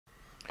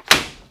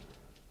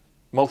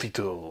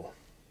multi-tool.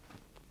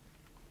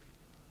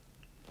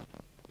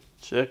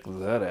 Check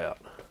that out.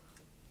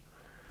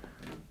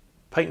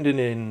 Patented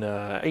in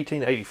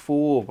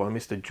 1884 by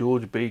Mr.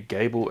 George B.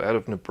 Gable out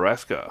of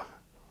Nebraska.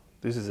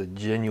 This is a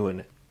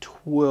genuine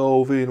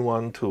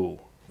 12-in-1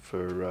 tool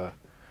for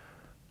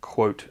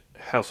quote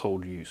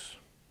household use.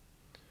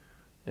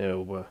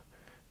 Now,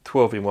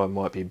 12-in-1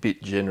 might be a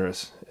bit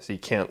generous as he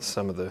counts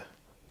some of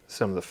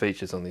the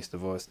features on this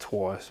device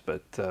twice.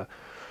 But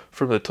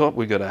from the top,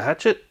 we got a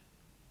hatchet,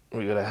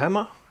 we got a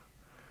hammer,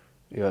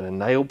 we got a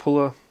nail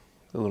puller,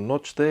 a little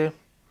notch there.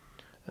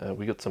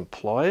 We got some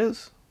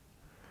pliers.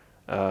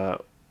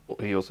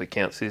 He also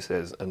counts this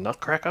as a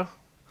nutcracker,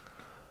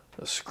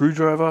 a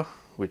screwdriver,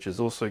 which is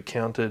also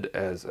counted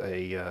as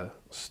a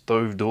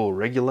stove door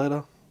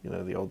regulator. You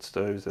know, the old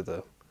stoves are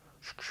the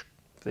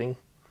thing.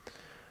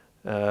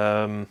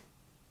 A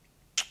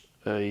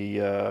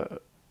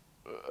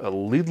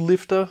lid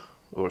lifter,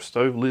 or a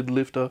stove lid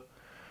lifter,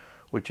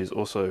 which is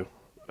also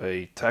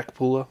a tack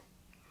puller,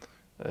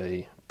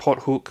 a pot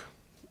hook,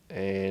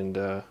 and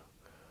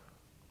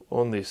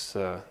on this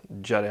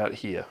jut out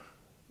here,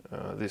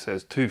 this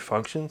has two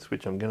functions,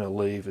 which I'm going to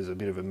leave as a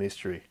bit of a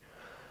mystery.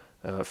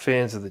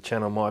 Fans of the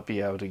channel might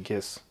be able to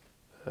guess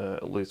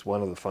at least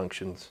one of the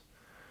functions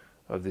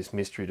of this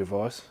mystery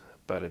device,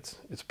 but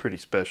it's pretty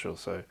special,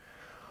 so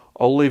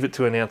I'll leave it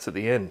to announce at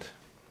the end.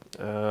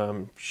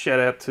 Shout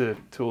out to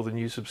all the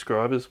new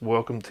subscribers.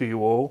 Welcome to you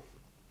all.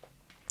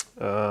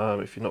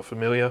 If you're not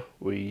familiar,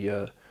 we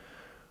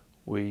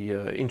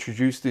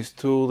introduce this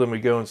tool, then we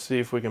go and see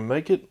if we can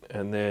make it,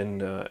 and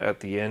then at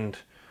the end,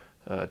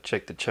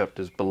 check the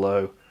chapters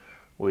below.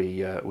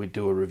 We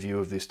do a review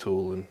of this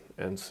tool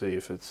and see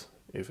if it's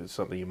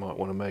something you might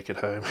want to make at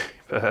home,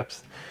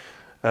 perhaps.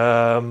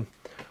 I'm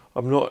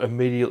not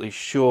immediately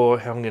sure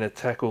how I'm going to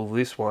tackle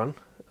this one.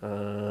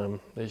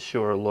 There's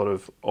sure a lot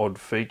of odd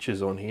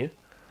features on here,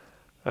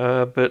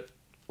 but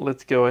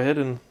let's go ahead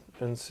and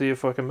see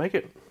if I can make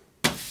it.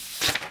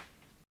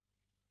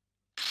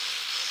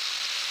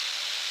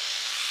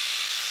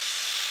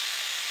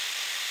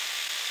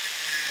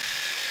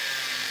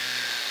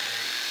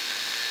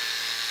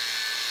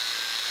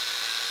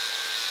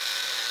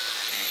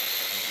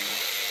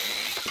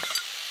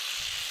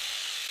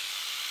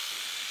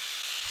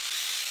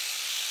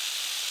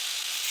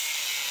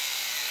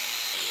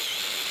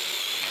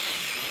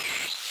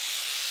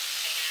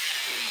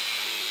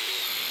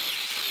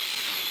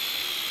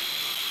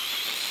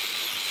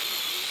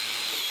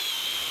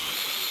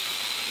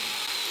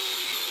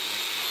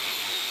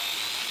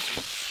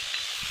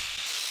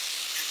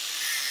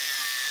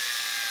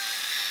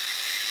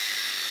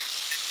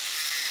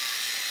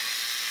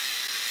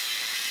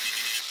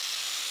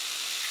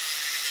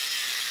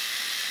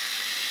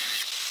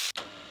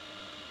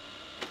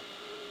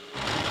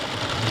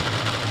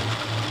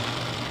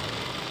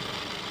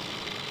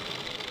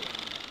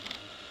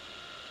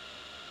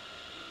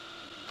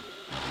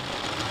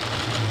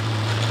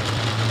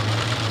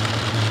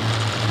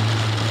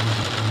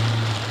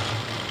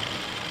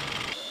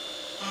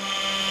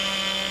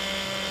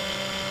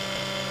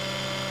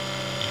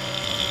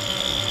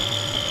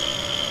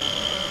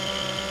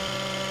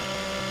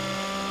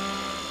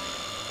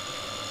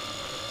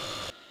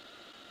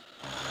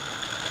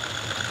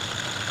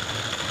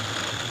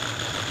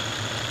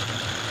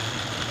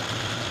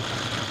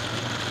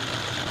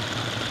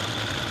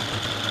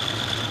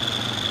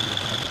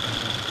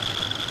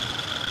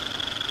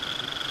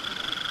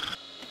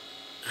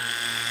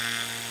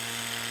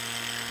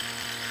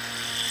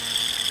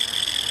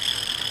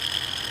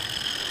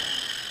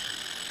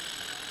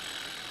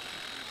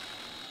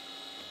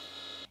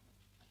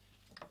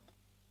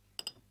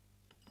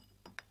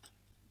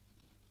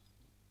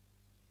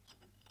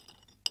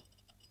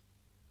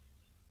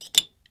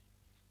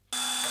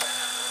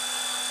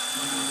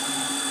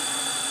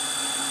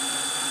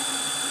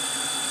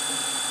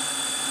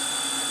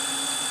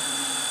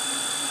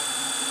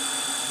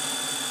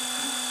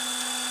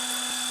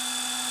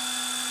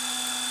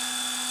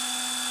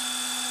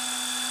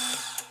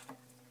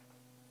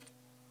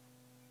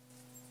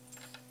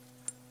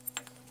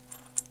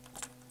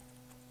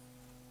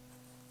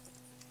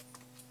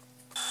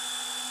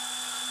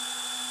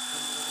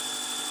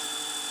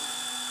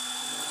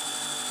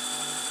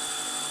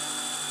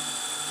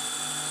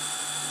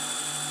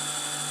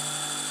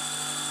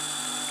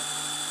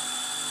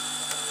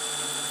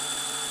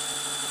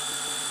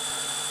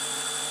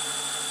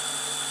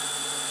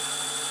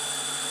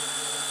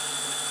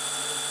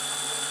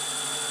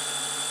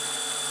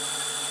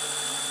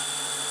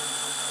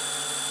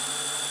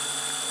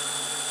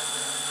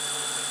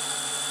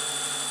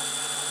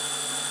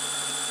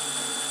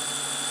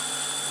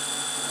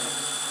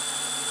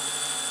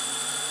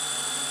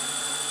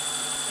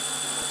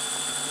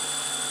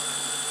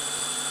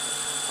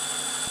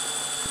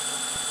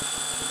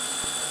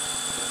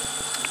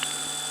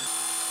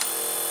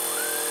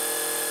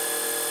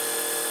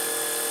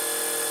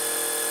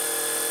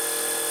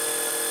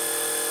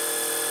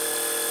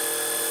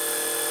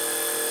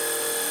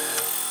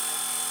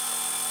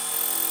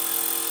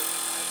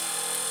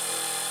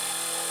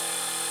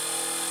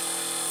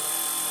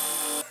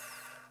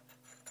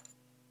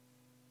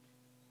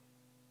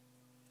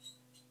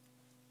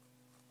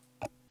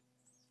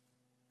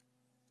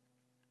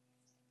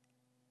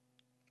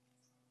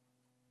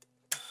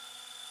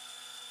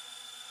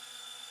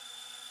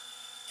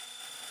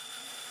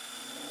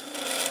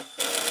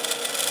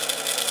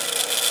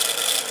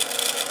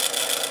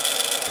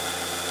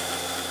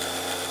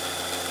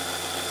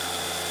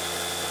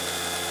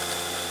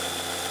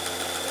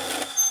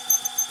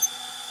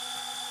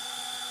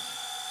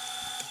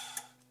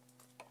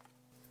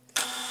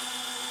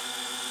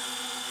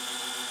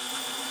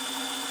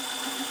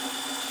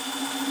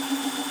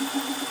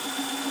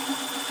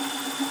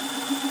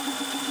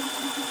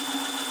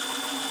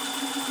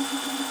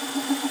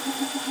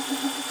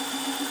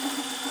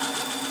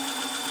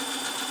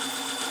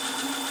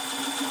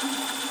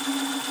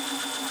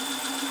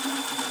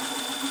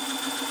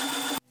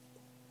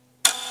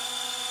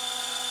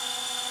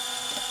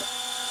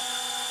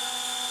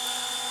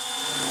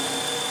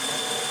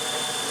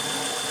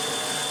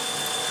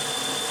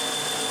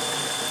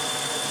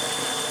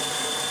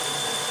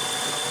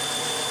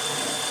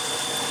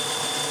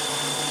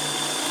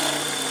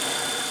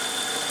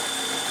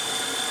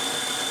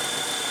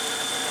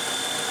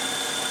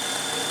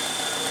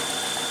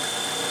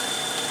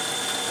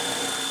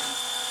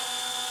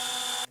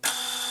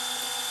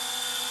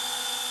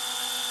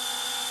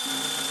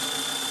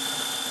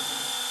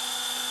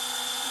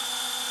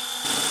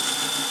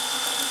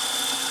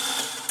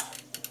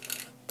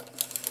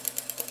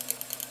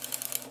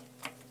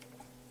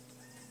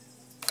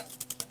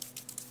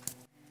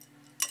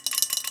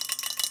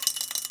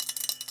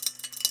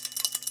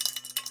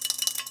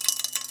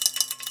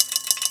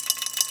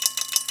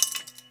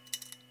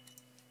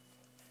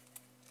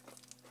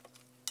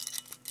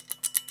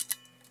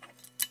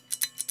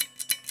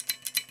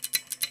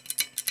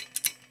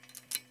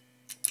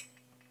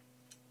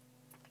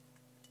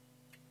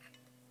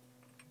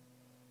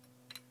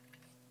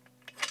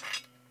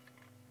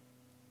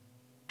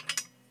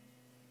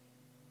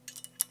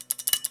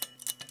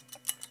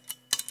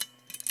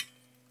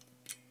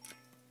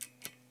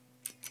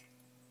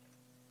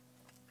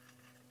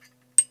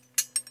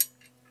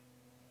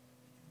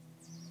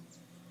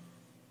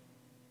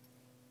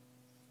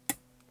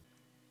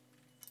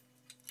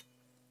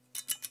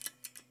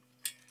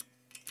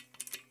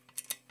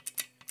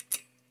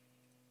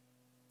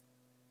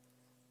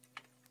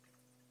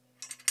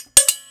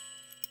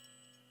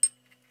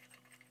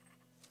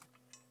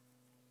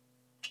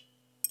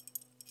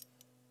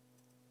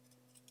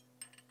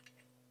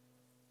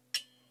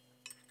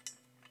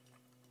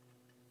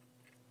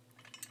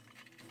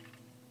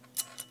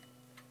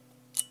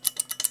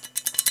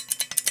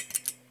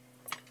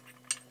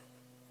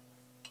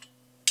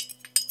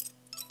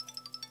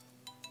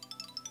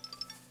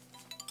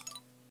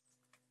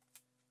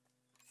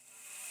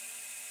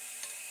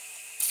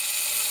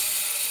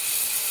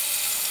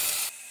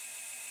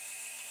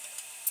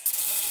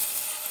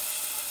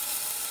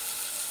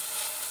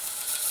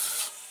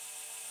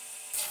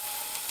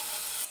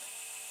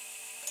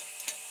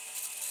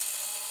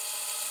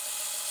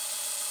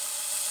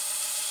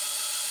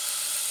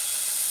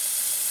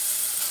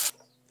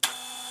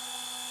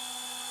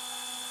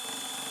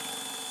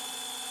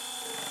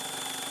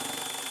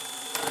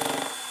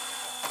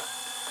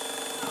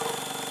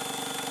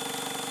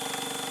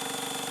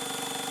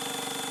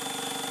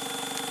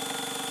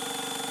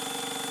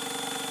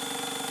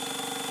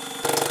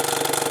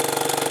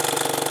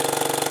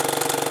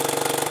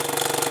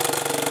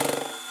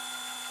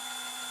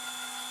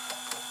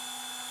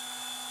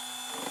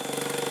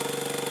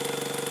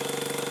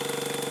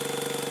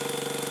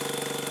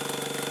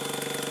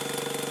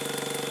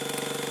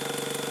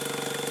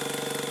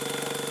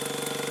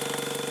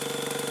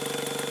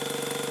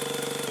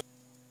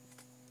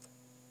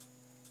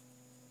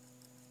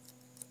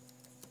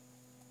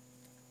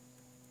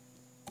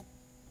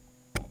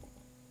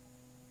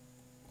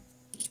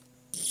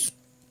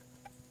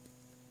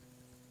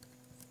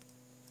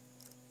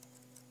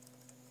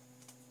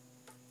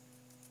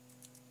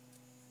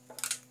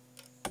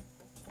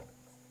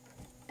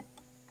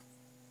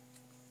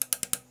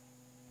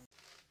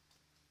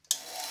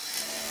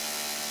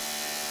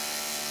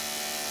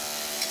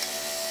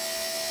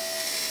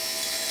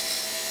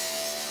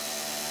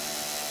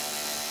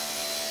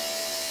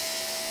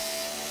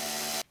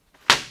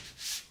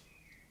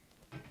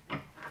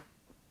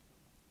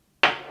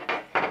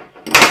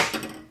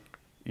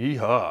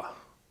 Yeehaw!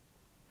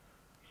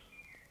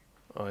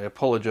 I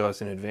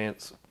apologise in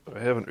advance. I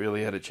haven't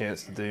really had a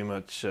chance to do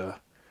much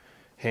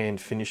hand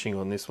finishing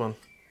on this one.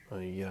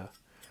 I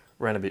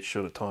ran a bit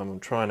short of time. I'm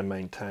trying to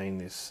maintain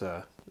this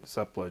this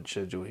upload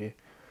schedule here.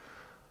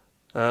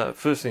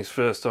 First things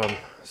first, I'm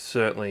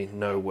certainly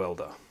no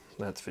welder,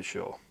 that's for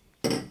sure.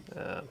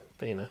 But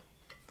you know,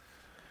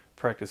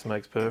 practice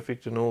makes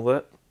perfect and all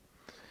that.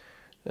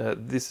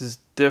 This is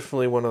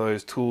definitely one of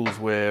those tools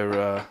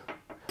where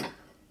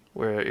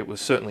it was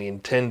certainly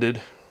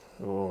intended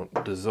or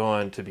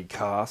designed to be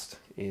cast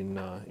in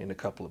a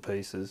couple of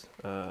pieces,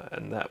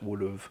 and that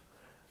would have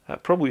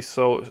probably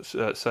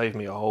saved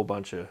me a whole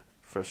bunch of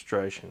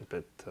frustration,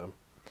 but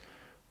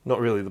not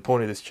really the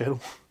point of this channel.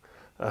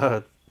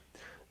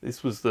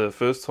 This was the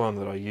first time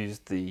that I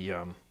used the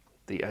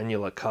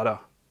annular cutter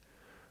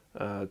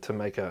to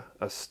make a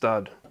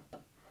stud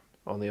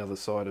on the other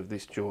side of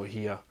this jaw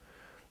here,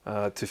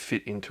 to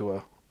fit into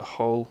a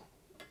hole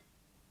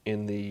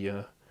in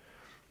the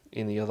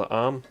other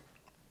arm.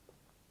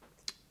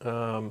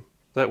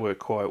 That worked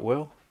quite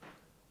well.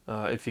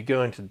 If you're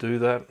going to do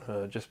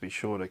that, just be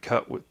sure to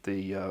cut with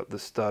the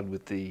stud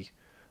with the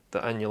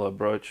annular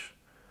broach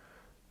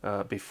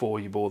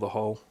before you bore the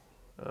hole.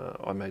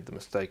 I made the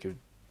mistake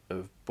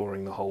of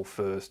boring the hole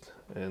first,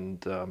 and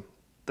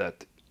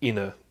that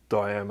inner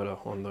diameter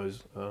on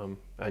those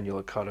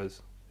annular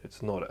cutters,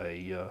 it's not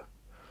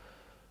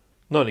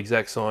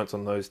exact science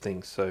on those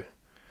things, so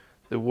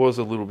there was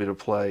a little bit of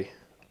play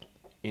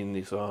in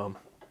this arm,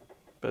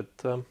 but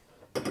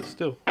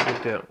still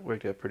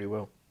worked out pretty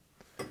well.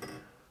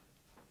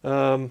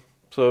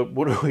 So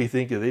what do we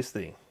think of this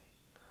thing?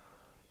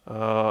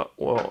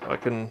 Well, I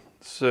can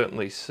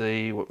certainly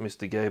see what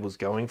Mr. Gable's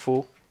going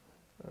for.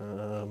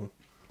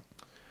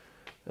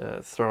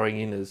 Throwing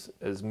in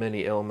as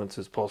many elements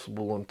as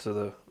possible onto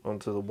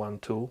the one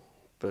tool,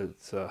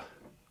 but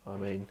I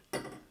mean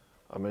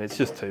it's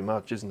just too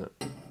much, isn't it?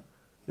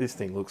 This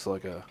thing looks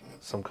like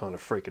some kind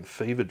of freaking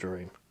fever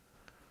dream.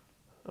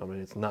 I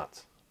mean, it's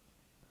nuts.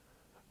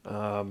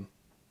 I'm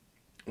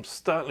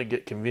starting to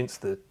get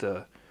convinced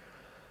that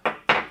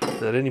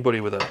anybody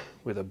with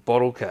a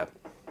bottle cap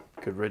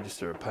could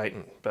register a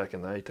patent back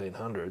in the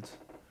 1800s.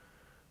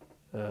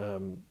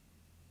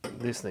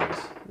 This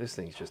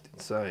thing's just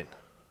insane.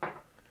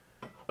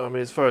 I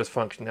mean, as far as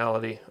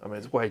functionality, I mean,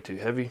 it's way too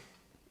heavy.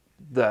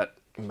 That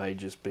may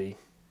just be,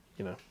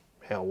 you know,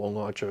 how long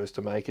I chose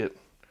to make it.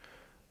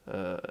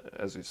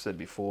 As we've said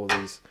before,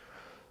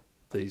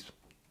 these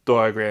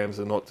diagrams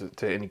are not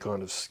to any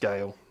kind of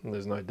scale, and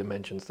there's no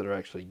dimensions that are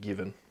actually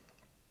given.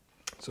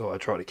 So I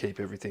try to keep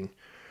everything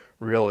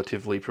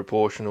relatively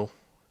proportional,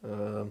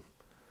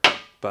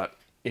 but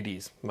it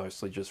is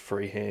mostly just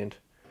freehand.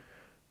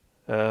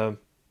 I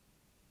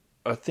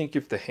think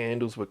if the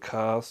handles were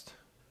cast,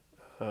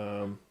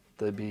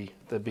 they'd be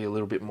a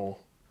little bit more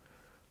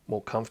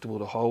comfortable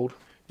to hold.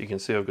 You can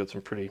see I've got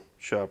some pretty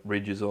sharp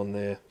ridges on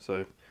there,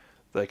 so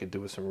they could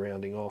do with some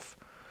rounding off.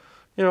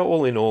 You know,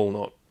 all in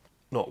all,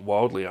 not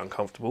wildly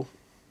uncomfortable.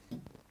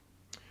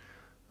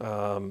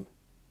 Throwing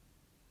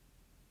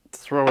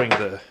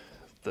the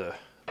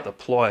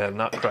plier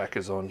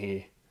nutcrackers on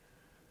here,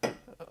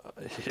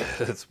 yeah,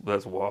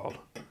 that's wild.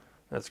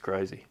 That's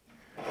crazy.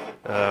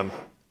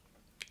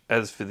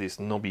 As for this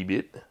knobby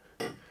bit,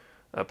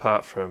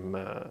 apart from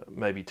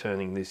maybe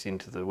turning this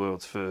into the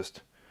world's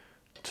first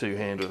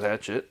two-handled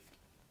hatchet,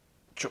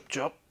 chop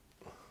chop,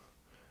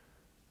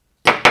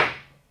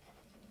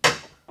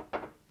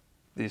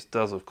 this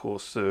does of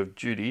course serve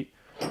duty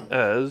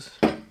as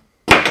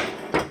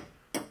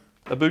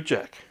a boot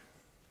jack.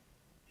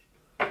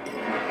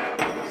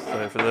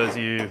 So for those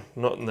of you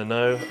not in the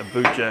know, a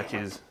boot jack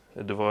is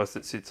a device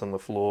that sits on the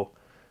floor.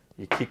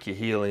 You kick your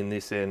heel in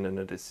this end and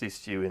it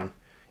assists you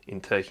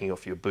in taking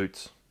off your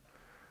boots.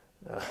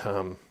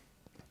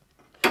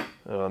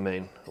 I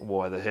mean,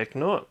 why the heck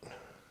not?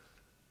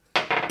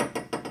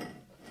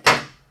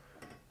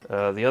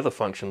 The other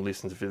function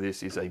listed for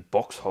this is a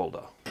box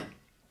holder.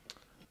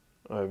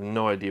 I have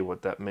no idea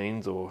what that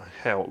means or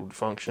how it would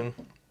function.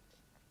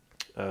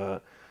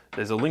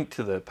 There's a link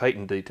to the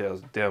patent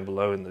details down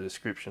below in the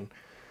description.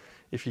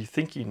 If you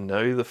think you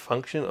know the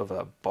function of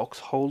a box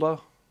holder,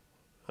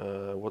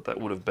 what that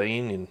would have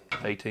been in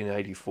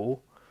 1884,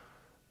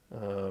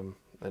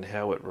 and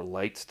how it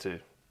relates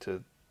to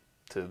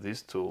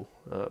this tool,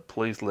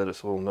 please let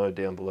us all know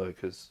down below,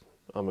 because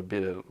I'm a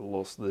bit at a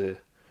loss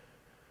there.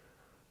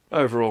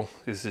 Overall,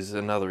 this is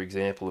another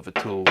example of a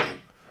tool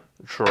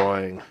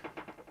trying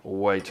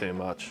way too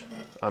much.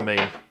 I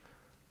mean,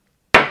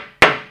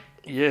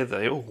 yeah,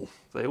 they all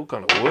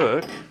kind of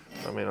work.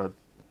 I mean, I'm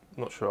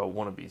not sure I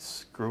want to be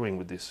screwing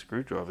with this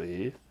screwdriver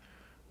here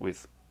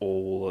with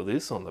all of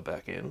this on the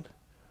back end,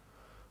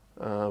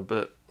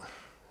 but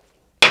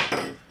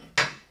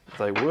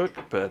they work.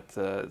 But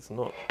it's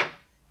not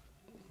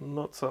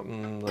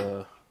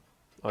something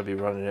I'd be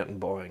running out and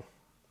buying.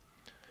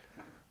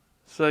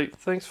 So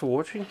thanks for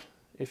watching.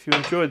 If you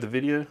enjoyed the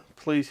video,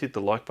 please hit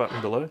the like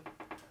button below.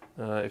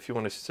 If you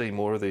want to see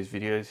more of these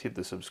videos, hit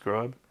the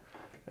subscribe,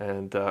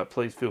 and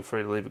please feel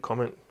free to leave a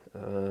comment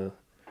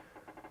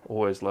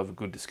Always love a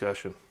good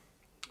discussion.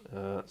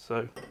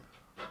 So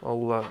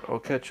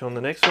I'll catch you on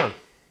the next one.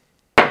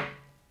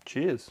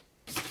 Cheers.